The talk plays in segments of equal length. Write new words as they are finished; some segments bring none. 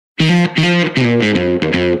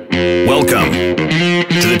Welcome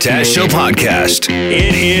to the Taz Show podcast.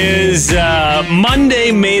 It is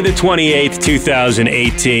Monday, May the 28th,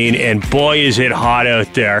 2018, and boy, is it hot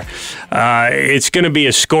out there. It's going to be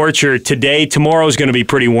a scorcher today. Tomorrow's going to be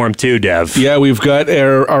pretty warm too, Dev. Yeah, we've got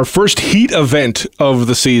our first heat event of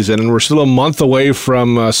the season, and we're still a month away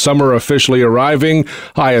from summer officially arriving.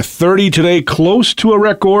 High of 30 today, close to a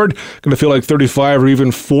record. Going to feel like 35 or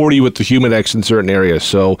even 40 with the Humidex in certain areas.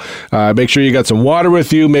 So make sure you got some water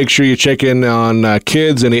with you. Make sure you check in on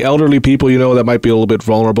kids, any elderly people you know that might be a little bit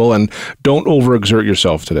vulnerable, and don't overexert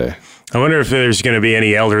yourself today. I wonder if there's going to be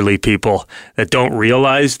any elderly people that don't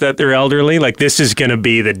realize that they're elderly. Like, this is going to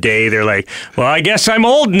be the day they're like, well, I guess I'm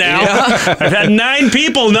old now. Yeah. I've had 9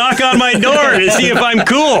 people knock on my door to see if I'm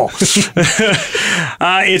cool.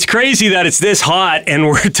 It's crazy that it's this hot, and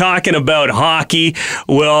we're talking about hockey.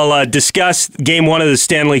 We'll discuss Game 1 of the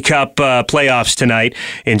Stanley Cup playoffs tonight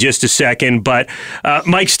in just a second. But,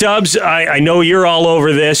 Mike Stubbs, I know you're all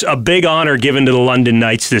over this. A big honor given to the London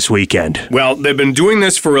Knights this weekend. Well, they've been doing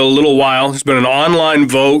this for a little while. There's been an online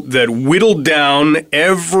vote that whittled down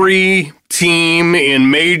every team in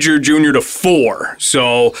major junior to 4.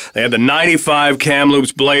 So they had the 95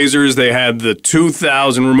 Kamloops Blazers, they had the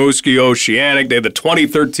 2000 Rimouski Oceanic, they had the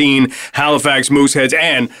 2013 Halifax Mooseheads,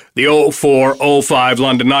 and the 04-05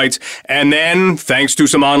 London Knights. And then, thanks to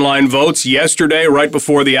some online votes, yesterday, right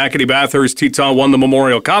before the Acadie Bathurst Teton won the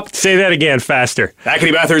Memorial Cup. Say that again, faster.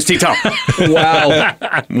 Acadie Bathurst Teton. Wow.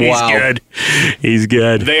 He's good. He's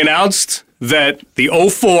good. They announced that the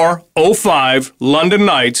 04-05 London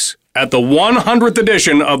Knights at the 100th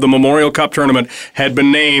edition of the Memorial Cup Tournament had been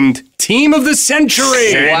named Team of the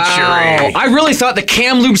Century. Wow. I really thought the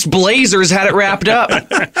Kamloops Blazers had it wrapped up.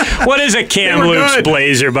 What is a Kamloops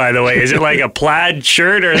Blazer, by the way? Is it like a plaid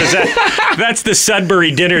shirt, or is that's the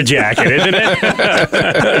Sudbury dinner jacket, isn't it?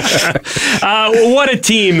 What a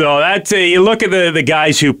team, though. You look at the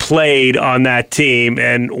guys who played on that team,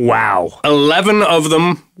 and wow. 11 of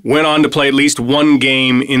them went on to play at least one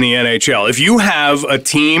game in the NHL. If you have a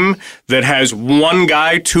team that has one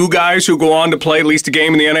guy, 2 guys who go on to play at least a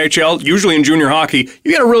game in the NHL, usually in junior hockey,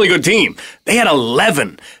 you get a really good team. They had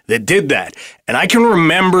 11 that did that. And I can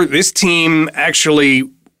remember this team actually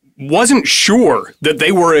wasn't sure that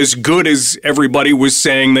they were as good as everybody was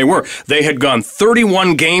saying they were. They had gone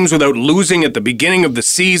 31 games without losing at the beginning of the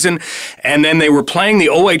season, and then they were playing the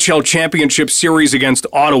OHL Championship Series against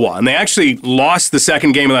Ottawa, and they actually lost the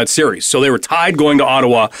second game of that series. So they were tied going to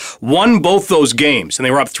Ottawa, won both those games, and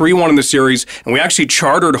they were up 3-1 in the series, and we actually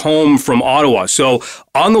chartered home from Ottawa. So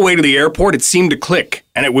on the way to the airport, it seemed to click,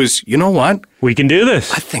 and it was, you know what? We can do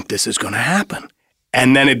this. I think this is going to happen.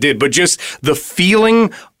 And then it did. But just the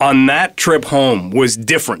feeling on that trip home was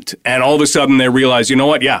different. And all of a sudden they realized, you know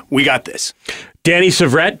what? Yeah, we got this. Danny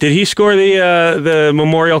Savret, did he score the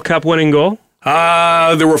Memorial Cup winning goal?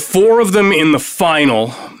 There were 4 of them in the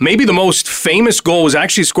final. Maybe the most famous goal was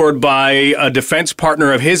actually scored by a defense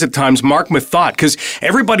partner of his at times, Mark Mathot, because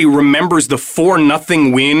everybody remembers the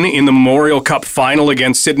 4-0 win in the Memorial Cup final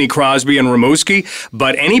against Sidney Crosby and Rimouski.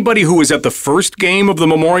 But anybody who was at the first game of the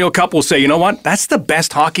Memorial Cup will say, you know what? That's the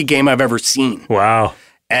best hockey game I've ever seen. Wow.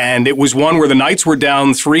 And it was one where the Knights were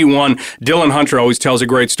down 3-1. Dylan Hunter always tells a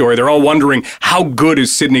great story. They're all wondering, how good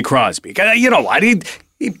is Sidney Crosby? You know what?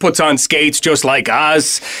 He puts on skates just like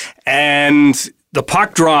us, and the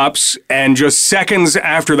puck drops, and just seconds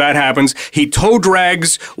after that happens, he toe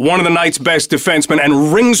drags one of the Knights' best defensemen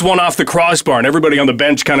and rings one off the crossbar, and everybody on the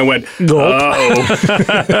bench kind of went,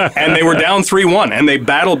 uh-oh. And they were down 3-1, and they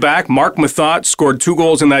battled back. Mark Mathot scored 2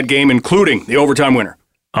 goals in that game, including the overtime winner.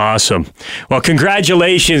 Awesome. Well,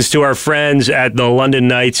 congratulations to our friends at the London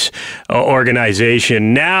Knights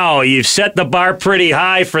organization. Now you've set the bar pretty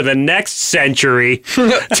high for the next century.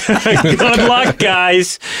 Good luck,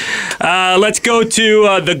 guys. Let's go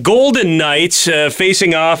to the Golden Knights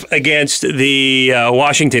facing off against the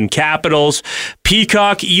Washington Capitals.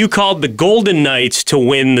 Peacock, you called the Golden Knights to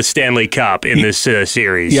win the Stanley Cup in this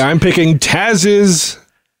series. Yeah, I'm picking Taz's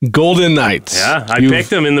Golden Knights. Yeah, I picked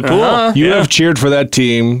them in the pool. You have cheered for that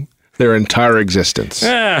team their entire existence.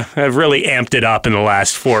 I've really amped it up in the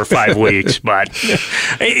last 4 or 5 weeks, but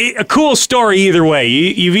a cool story either way.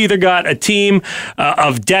 You've either got a team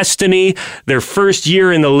of destiny, their first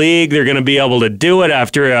year in the league, they're going to be able to do it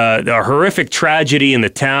after a horrific tragedy in the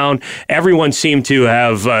town. Everyone seemed to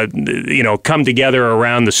have come together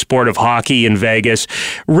around the sport of hockey in Vegas.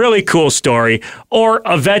 Really cool story. Or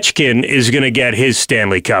Ovechkin is going to get his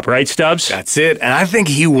Stanley Cup, right, Stubbs? That's it, and I think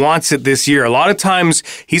he wants it this year. A lot of times,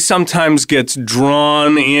 he sometimes gets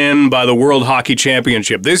drawn in by the World Hockey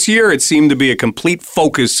Championship. This year, it seemed to be a complete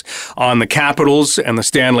focus on the Capitals and the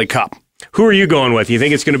Stanley Cup. Who are you going with? You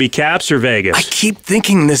think it's going to be Caps or Vegas? I keep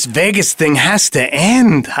thinking this Vegas thing has to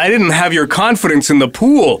end. I didn't have your confidence in the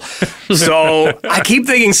pool. So I keep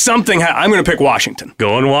thinking something. I'm going to pick Washington.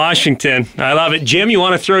 Going Washington. I love it. Jim, you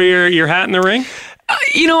want to throw your hat in the ring?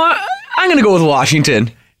 You know what? I'm going to go with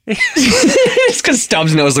Washington. It's because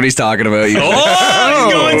Stubbs knows what he's talking about. He's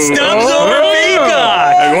going Stubbs over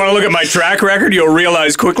Peacock. If you want to look at my track record, you'll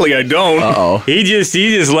realize quickly I don't. Uh-oh. He just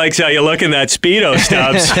likes how you look in that Speedo,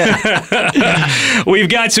 Stubbs. We've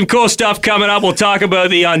got some cool stuff coming up. We'll talk about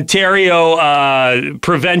the Ontario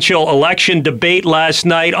provincial election debate last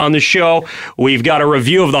night on the show. We've got a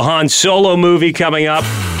review of the Han Solo movie coming up.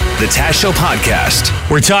 The Taz Show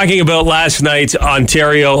Podcast. We're talking about last night's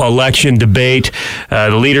Ontario election debate.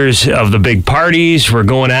 The leaders of the big parties were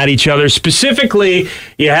going at each other. Specifically,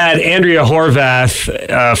 you had Andrea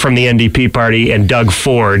Horwath from the NDP party and Doug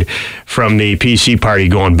Ford from the PC party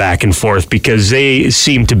going back and forth because they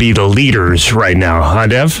seem to be the leaders right now, huh,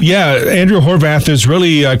 Dev? Yeah, Andrea Horwath has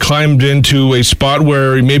really climbed into a spot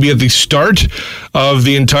where maybe at the start of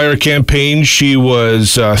the entire campaign, she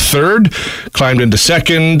was third, climbed into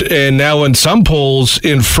second, and now in some polls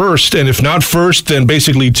in first, and if not first, then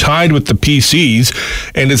basically tied with the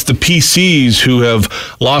PCs. And it's the PCs who have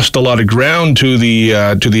lost a lot of ground to the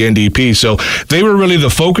NDP. So they were really the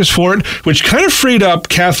focus for it, which kind of freed up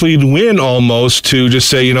Kathleen Wynne almost to just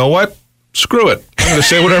say, you know what? Screw it. I'm going to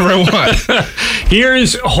say whatever I want.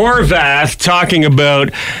 Here's Horwath talking about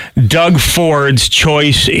Doug Ford's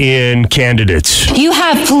choice in candidates. You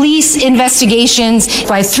have police investigations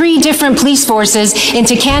by 3 different police forces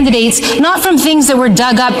into candidates, not from things that were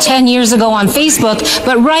dug up 10 years ago on Facebook,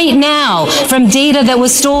 but right now from data that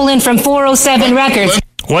was stolen from 407 records.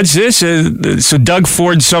 What's this? So Doug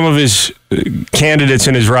Ford, some of his candidates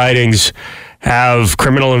in his ridings have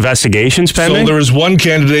criminal investigations pending? So there was one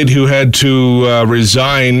candidate who had to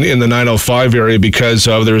resign in the 905 area because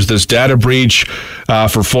there was this data breach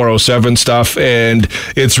for 407 stuff, and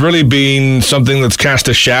it's really been something that's cast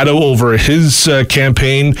a shadow over his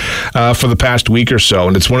campaign for the past week or so,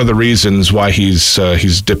 and it's one of the reasons why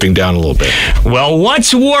he's dipping down a little bit. Well,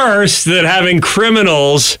 what's worse than having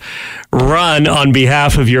criminals run on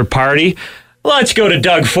behalf of your party? Let's go to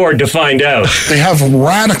Doug Ford to find out. They have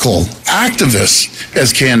radical activists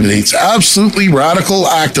as candidates, absolutely radical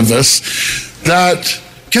activists that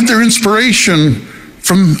get their inspiration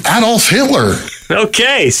from Adolf Hitler.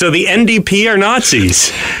 Okay, so the NDP are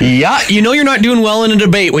Nazis. Yeah, you know you're not doing well in a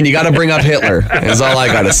debate when you got to bring up Hitler, is all I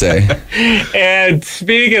got to say. And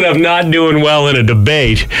speaking of not doing well in a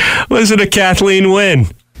debate, listen to Kathleen Wynne.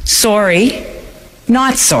 Sorry,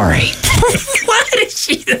 not sorry. What is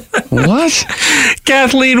she doing? What?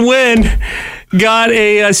 Kathleen Wynne got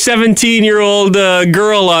a 17-year-old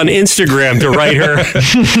girl on Instagram to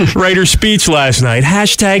write her speech last night.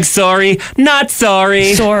 Hashtag sorry, not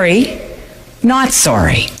sorry. Sorry, not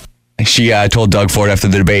sorry. She told Doug Ford after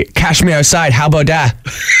the debate, "Cash me outside, how about that?"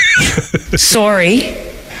 Sorry,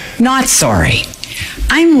 not sorry.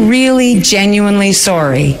 I'm really genuinely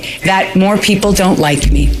sorry that more people don't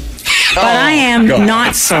like me. But I am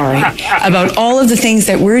not sorry about all of the things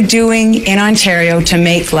that we're doing in Ontario to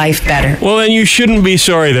make life better. Well, then you shouldn't be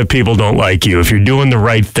sorry that people don't like you. If you're doing the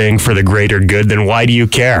right thing for the greater good, then why do you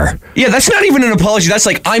care? Yeah, that's not even an apology. That's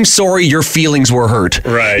like, I'm sorry your feelings were hurt.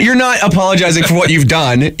 Right. You're not apologizing for what you've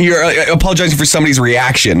done. You're apologizing for somebody's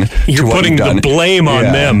reaction. You're putting the blame on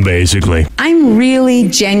them, basically. I'm really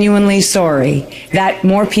genuinely sorry that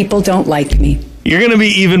more people don't like me. You're going to be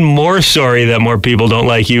even more sorry that more people don't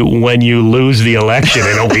like you when you lose the election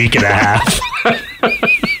in a week and a half.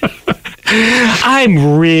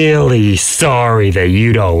 I'm really sorry that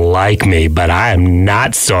you don't like me, but I'm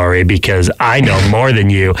not sorry because I know more than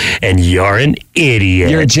you and you're an idiot.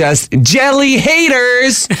 You're just jelly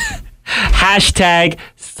haters. Hashtag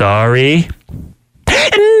sorry,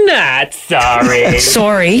 not sorry.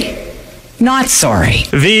 Sorry, not sorry.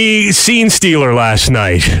 The scene stealer last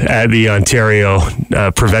night at the Ontario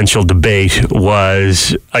provincial debate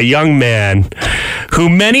was a young man who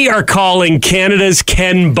many are calling Canada's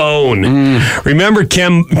Ken Bone. Remember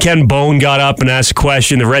Ken Bone got up and asked a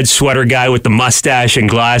question, the red sweater guy with the mustache and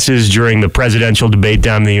glasses during the presidential debate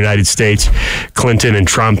down in the United States, Clinton and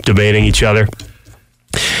Trump debating each other?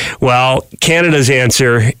 Well, Canada's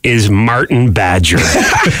answer is Martin Badger.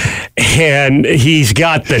 And he's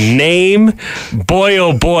got the name. Boy,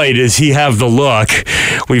 oh boy, does he have the look.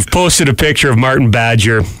 We've posted a picture of Martin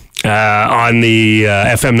Badger on the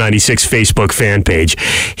FM 96 Facebook fan page.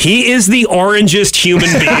 He is the orangest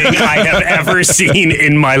human being I have ever seen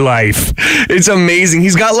in my life. It's amazing.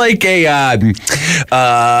 He's got like a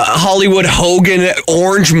Hollywood Hogan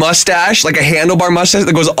orange mustache, like a handlebar mustache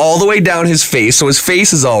that goes all the way down his face. So his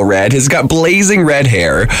face is all red. He's got blazing red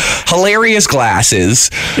hair, hilarious glasses.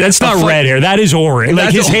 That's not red hair. That is orange.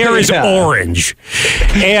 Like his hair is orange.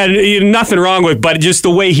 And nothing wrong with it, but just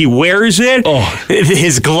the way he wears it,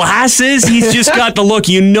 his glasses, he's just got the look.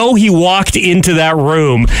 You know he walked into that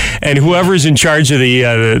room and whoever's in charge of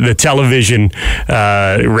the television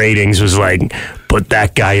ratings was like, put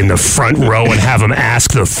that guy in the front row and have him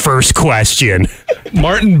ask the first question.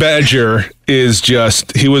 Martin Badger was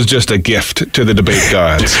just a gift to the debate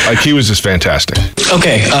gods. Like, he was just fantastic.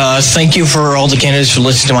 Okay, thank you for all the candidates for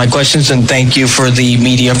listening to my questions, and thank you for the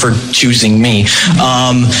media for choosing me.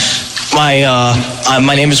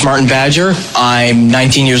 My name is Martin Badger. I'm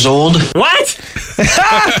 19 years old. What?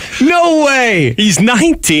 No way. He's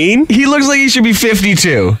 19? He looks like he should be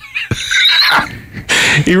 52.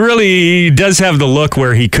 He really does have the look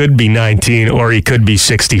where he could be 19 or he could be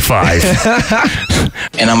 65.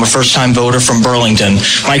 And I'm a first-time voter from Burlington.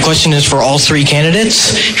 My question is for all three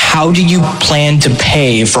candidates. How do you plan to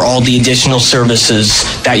pay for all the additional services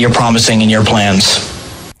that you're promising in your plans?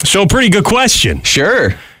 So, pretty good question.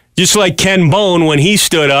 Sure. Just like Ken Bone, when he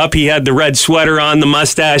stood up, he had the red sweater on, the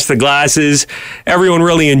mustache, the glasses. Everyone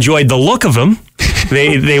really enjoyed the look of him.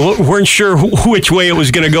 They weren't sure which way it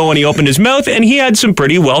was going to go when he opened his mouth, and he had some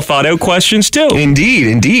pretty well thought out questions too.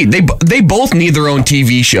 Indeed. They both need their own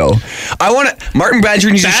TV show. Martin Badger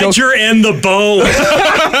needs a show. Badger and the Bone.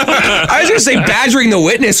 I was going to say Badgering the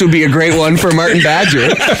Witness would be a great one for Martin Badger.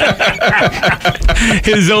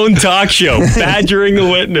 His own talk show, Badgering the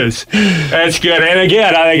Witness. That's good. And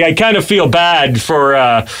again, I kind of feel bad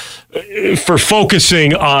for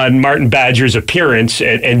focusing on Martin Badger's appearance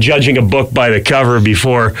and judging a book by the cover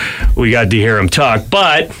before we got to hear him talk.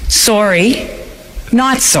 But Sorry,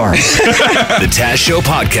 not sorry. The Taz Show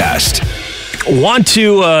Podcast. Want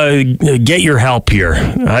to get your help here.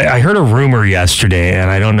 I heard a rumor yesterday,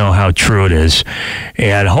 and I don't know how true it is.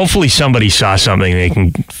 And hopefully somebody saw something. They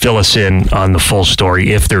can fill us in on the full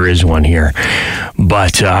story if there is one here.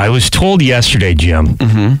 But I was told yesterday, Jim,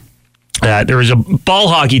 there was a ball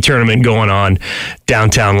hockey tournament going on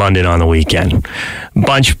downtown London on the weekend.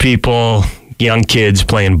 Bunch of people, young kids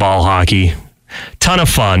playing ball hockey. Ton of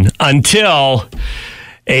fun until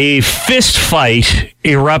a fist fight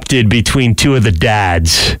erupted between two of the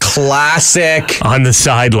dads. Classic. On the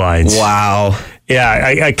sidelines. Wow. Yeah,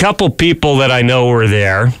 a couple people that I know were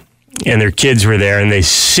there, and their kids were there, and they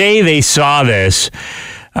say they saw this.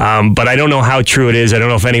 But I don't know how true it is. I don't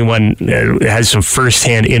know if anyone has some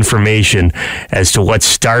firsthand information as to what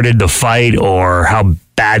started the fight or how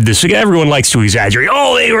bad this. Everyone likes to exaggerate.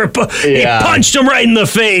 Oh, he punched him right in the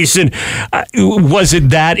face. And was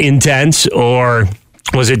it that intense, or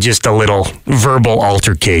was it just a little verbal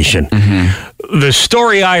altercation? The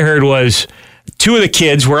story I heard was two of the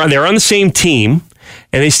kids they're on the same team.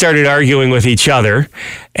 And they started arguing with each other.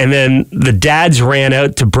 And then the dads ran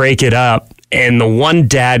out to break it up. And the one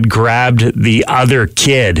dad grabbed the other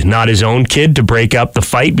kid, not his own kid, to break up the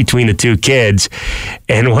fight between the two kids.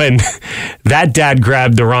 And when that dad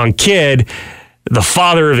grabbed the wrong kid, the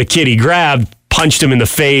father of the kid he grabbed punched him in the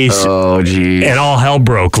face. Oh, geez. And all hell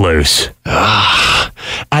broke loose.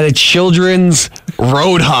 At a children's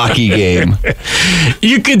road hockey game.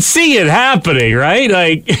 You could see it happening, right?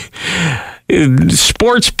 Like,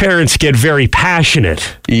 sports parents get very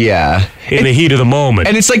passionate. Yeah. In the heat of the moment.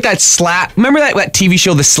 And it's like that slap. Remember that TV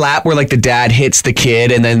show, The Slap, where like the dad hits the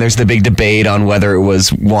kid and then there's the big debate on whether it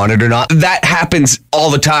was wanted or not? That happens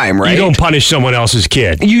all the time, right? You don't punish someone else's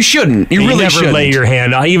kid. You shouldn't. You really never shouldn't. Lay your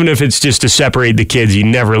hand on, even if it's just to separate the kids, you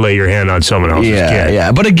never lay your hand on someone else's kid.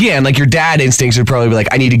 Yeah. But again, like your dad instincts would probably be like,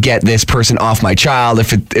 I need to get this person off my child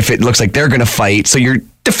if it looks like they're going to fight. So you're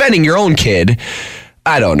defending your own kid.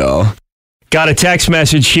 I don't know. Got a text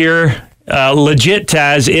message here. Legit,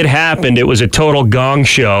 Taz, it happened. It was a total gong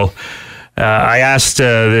show. I asked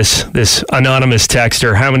this anonymous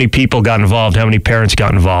texter how many people got involved, how many parents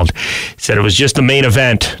got involved. He said it was just the main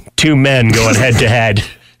event. Two men going head to head.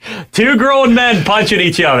 Two grown men punching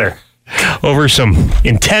each other over some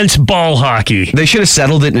intense ball hockey. They should have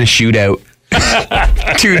settled it in a shootout.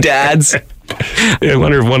 Two dads. I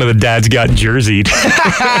wonder if one of the dads got jerseyed.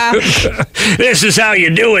 This is how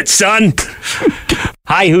you do it, son.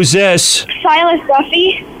 Hi, who's this? Silas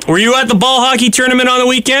Duffy. Were you at the ball hockey tournament on the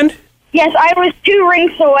weekend? Yes, I was 2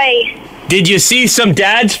 rinks away. Did you see some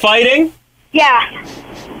dads fighting? Yeah.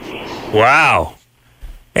 Wow.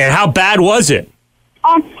 And how bad was it?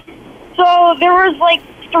 So there was like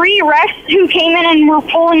 3 refs who came in and were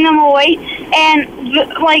pulling them away, and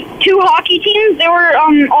like 2 hockey teams, they were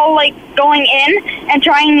all like going in and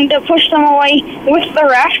trying to push them away with the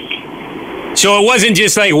refs. So it wasn't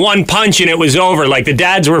just like one punch and it was over. Like the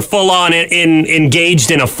dads were full on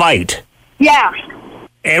engaged in a fight. Yeah.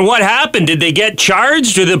 And what happened? Did they get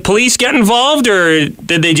charged, or did the police get involved, or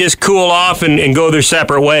did they just cool off and go their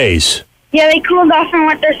separate ways? Yeah, they cooled off and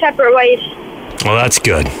went their separate ways. Well, that's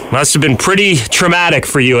good. Must have been pretty traumatic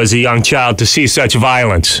for you as a young child to see such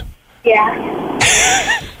violence. Yeah.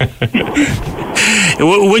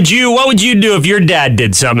 What would you do if your dad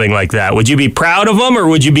did something like that? Would you be proud of him, or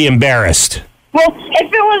would you be embarrassed? Well, if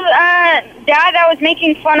it was dad that was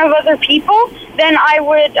making fun of other people, then I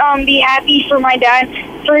would be happy for my dad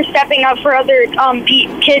for stepping up for other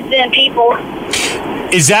kids and people.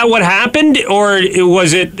 Is that what happened, or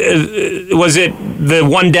was it the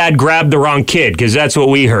one dad grabbed the wrong kid? Because that's what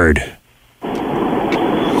we heard. Well,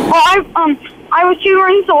 I was 2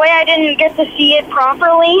 rings away. I didn't get to see it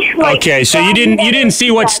properly. Okay, so you didn't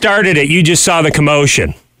see what started it. You just saw the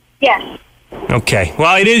commotion. Yes. Okay.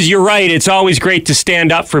 Well, you're right. It's always great to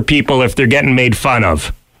stand up for people if they're getting made fun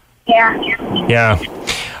of. Yeah. Yeah.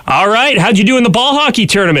 All right. How'd you do in the ball hockey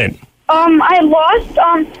tournament? I lost,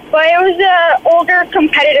 but it was an older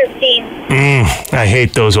competitive team. I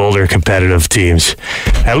hate those older competitive teams.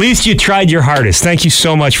 At least you tried your hardest. Thank you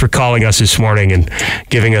so much for calling us this morning and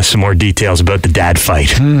giving us some more details about the dad fight.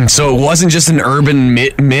 So it wasn't just an urban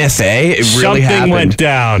myth, eh? It really happened. Something went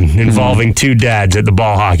down involving 2 dads at the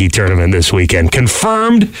ball hockey tournament this weekend.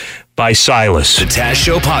 Confirmed by Silas. The Taz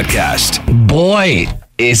Show Podcast. Boy,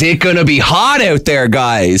 is it going to be hot out there,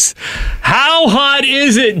 guys. How hot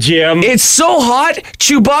is it, Jim? It's so hot,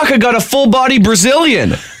 Chewbacca got a full-body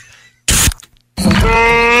Brazilian.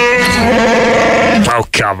 Oh,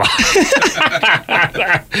 come on.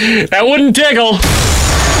 That wouldn't tickle.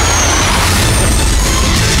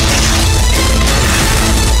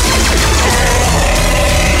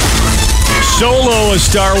 Solo, a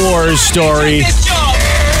Star Wars story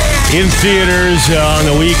in theaters on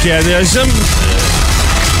the weekend. There's some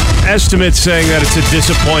estimates saying that it's a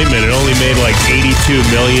disappointment. It only made like $82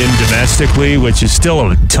 million domestically, which is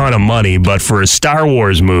still a ton of money. But for a Star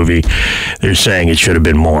Wars movie, they're saying it should have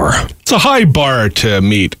been more. It's a high bar to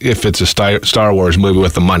meet if it's a Star Wars movie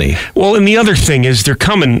with the money. Well, and the other thing is they're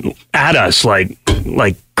coming at us like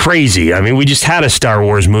crazy. I mean, we just had a Star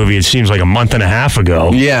Wars movie, it seems like a month and a half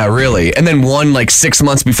ago. Yeah, really. And then one like 6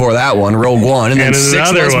 months before that one, Rogue One. And then 6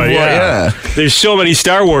 months before, yeah. There's so many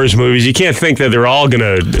Star Wars movies, you can't think that they're all going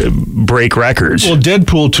to break records. Well,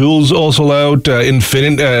 Deadpool 2's also out.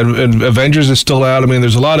 Avengers is still out. I mean,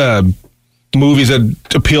 there's a lot of movies that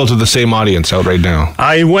appeal to the same audience out right now.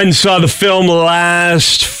 I went and saw the film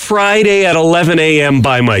last Friday at 11 a.m.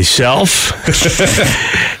 by myself.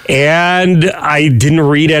 And I didn't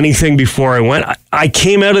read anything before I went. I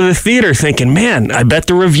came out of the theater thinking, man, I bet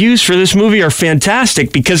the reviews for this movie are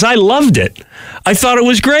fantastic because I loved it. I thought it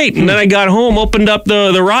was great. And then I got home, opened up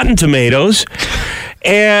the Rotten Tomatoes,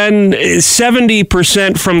 and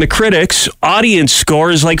 70% from the critics, audience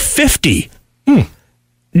score is like 50.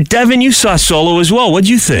 Devin, you saw Solo as well. What'd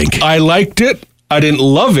you think? I liked it. I didn't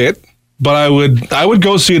love it, but I would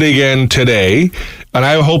go see it again today, and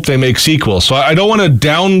I hope they make sequels. So I don't want to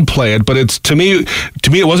downplay it, but it's to me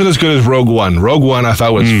it wasn't as good as Rogue One. Rogue One I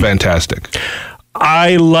thought was fantastic.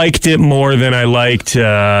 I liked it more than I liked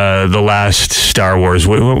the last Star Wars.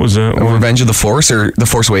 What was it? Revenge of the Force or The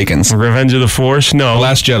Force Awakens? Revenge of the Force? No.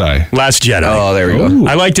 Last Jedi. Last Jedi. Oh, there we go.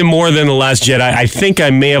 I liked it more than The Last Jedi. I think I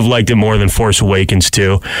may have liked it more than Force Awakens,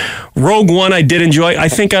 too. Rogue One I did enjoy. I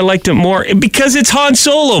think I liked it more because it's Han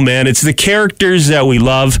Solo, man. It's the characters that we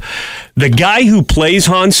love. The guy who plays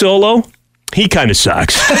Han Solo, he kind of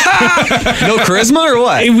sucks. No charisma or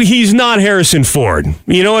what? He's not Harrison Ford.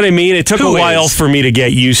 You know what I mean? It took a while for me to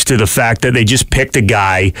get used to the fact that they just picked a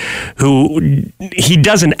guy who, he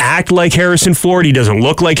doesn't act like Harrison Ford. He doesn't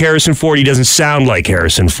look like Harrison Ford. He doesn't sound like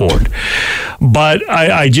Harrison Ford. But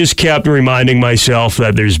I just kept reminding myself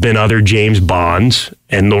that there's been other James Bonds,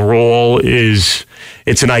 and the role it's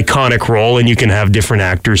an iconic role, and you can have different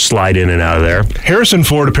actors slide in and out of there. Harrison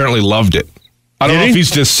Ford apparently loved it. I don't know if he's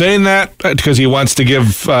just saying that because he wants to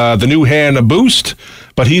give the new hand a boost,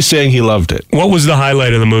 but he's saying he loved it. What was the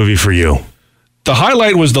highlight of the movie for you? The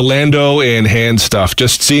highlight was the Lando and Han stuff.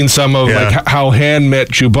 Just seeing some of like how Han met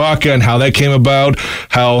Chewbacca and how that came about,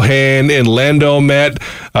 how Han and Lando met,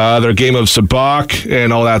 their game of sabacc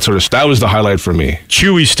and all that sort of stuff. That was the highlight for me.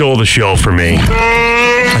 Chewie stole the show for me.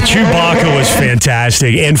 Chewbacca was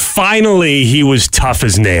fantastic, and finally he was tough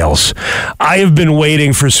as nails. I have been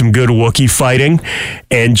waiting for some good Wookiee fighting,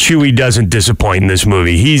 and Chewie doesn't disappoint in this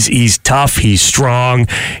movie. He's tough, he's strong,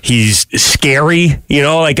 he's scary,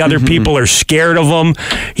 like other people are scared of him.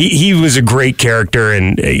 He was a great character,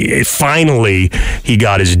 and finally he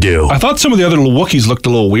got his due. I thought some of the other Wookiees looked a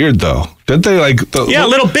little weird, though. Didn't they? A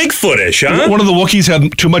little Bigfootish, huh? One of the Wookiees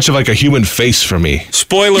had too much of a human face for me.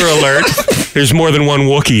 Spoiler alert, there's more than one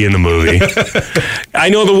Wookiee in the movie. I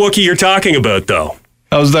know the Wookiee you're talking about, though.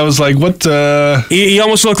 That was like, what? He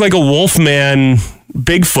almost looked like a Wolfman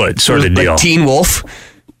Bigfoot sort of deal. Like Teen Wolf?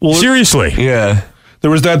 Well, seriously. Yeah.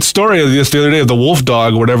 There was that story the other day of the wolf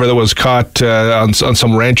dog or whatever that was caught on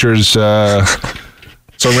some rancher's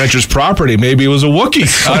property. Maybe it was a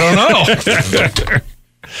Wookiee. I don't know.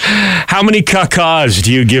 How many cacas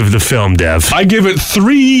do you give the film, Dev? I give it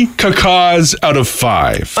 3 cacas out of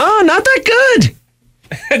 5. Oh, not that good.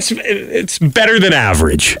 It's better than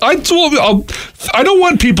average. I don't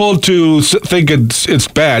want people to think it's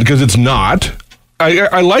bad because it's not.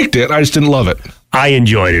 I liked it. I just didn't love it. I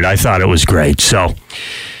enjoyed it. I thought it was great. So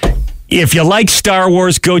if you like Star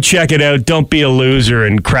Wars, go check it out. Don't be a loser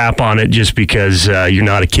and crap on it just because you're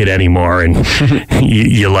not a kid anymore and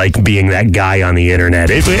you like being that guy on the internet.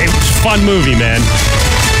 It was a fun movie, man.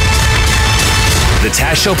 The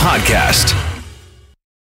Tash Show Podcast.